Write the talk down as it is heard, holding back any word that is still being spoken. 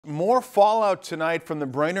More fallout tonight from the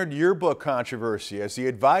Brainerd Yearbook controversy as the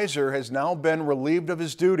advisor has now been relieved of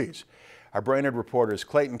his duties. Our Brainerd reporters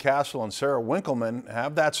Clayton Castle and Sarah Winkleman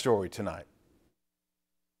have that story tonight.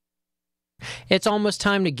 It's almost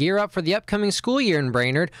time to gear up for the upcoming school year in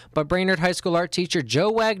Brainerd, but Brainerd High School art teacher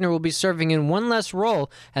Joe Wagner will be serving in one less role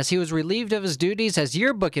as he was relieved of his duties as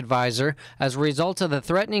yearbook advisor as a result of the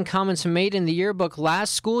threatening comments made in the yearbook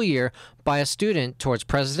last school year by a student towards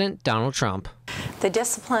President Donald Trump. The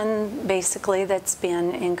discipline basically that's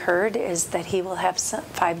been incurred is that he will have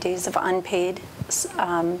 5 days of unpaid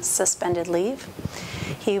suspended leave.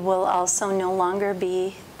 He will also no longer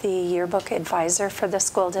be the yearbook advisor for the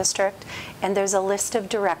school district, and there's a list of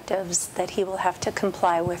directives that he will have to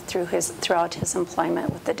comply with throughout his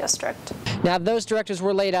employment with the district. Now, those directives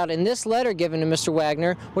were laid out in this letter given to Mr.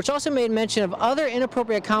 Wagner, which also made mention of other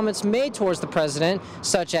inappropriate comments made towards the president,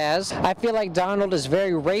 such as, "I feel like Donald is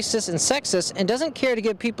very racist and sexist and doesn't care to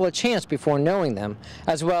give people a chance before knowing them,"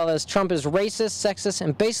 as well as, "Trump is racist, sexist,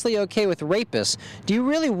 and basically okay with rapists. Do you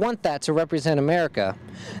really want that to represent America?"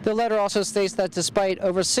 The letter also states that despite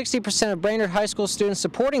over 60% of Brainerd High School students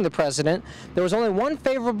supporting the president, there was only one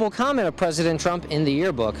favorable comment of President Trump in the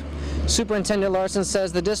yearbook. Superintendent Larson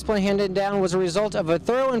says the discipline handed down was a result of a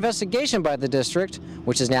thorough investigation by the district,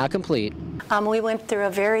 which is now complete. We went through a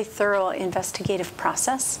very thorough investigative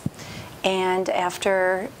process, and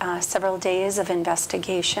after several days of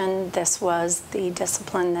investigation, this was the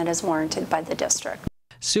discipline that is warranted by the district.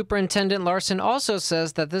 Superintendent Larson also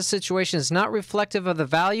says that this situation is not reflective of the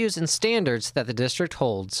values and standards that the district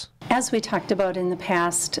holds. As we talked about in the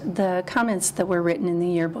past, the comments that were written in the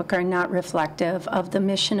yearbook are not reflective of the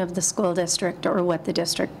mission of the school district or what the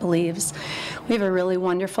district believes. We have a really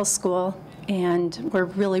wonderful school, and we're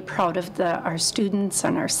really proud of our students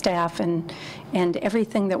and our staff and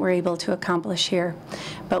everything that we're able to accomplish here.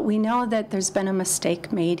 But we know that there's been a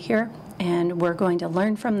mistake made here, and we're going to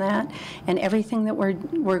learn from that, and everything that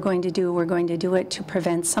we're going to do it to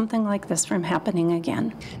prevent something like this from happening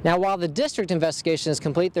again. Now, while the district investigation is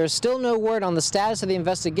complete, there's still no word on the status of the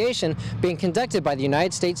investigation being conducted by the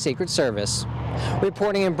United States Secret Service.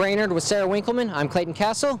 Reporting in Brainerd with Sarah Winkleman, I'm Clayton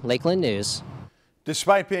Castle, Lakeland News.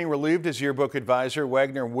 Despite being relieved as yearbook advisor,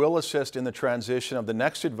 Wagner will assist in the transition of the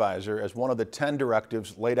next advisor as one of the 10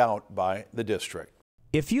 directives laid out by the district.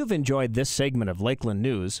 If you've enjoyed this segment of Lakeland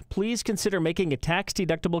News, please consider making a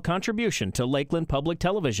tax-deductible contribution to Lakeland Public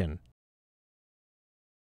Television.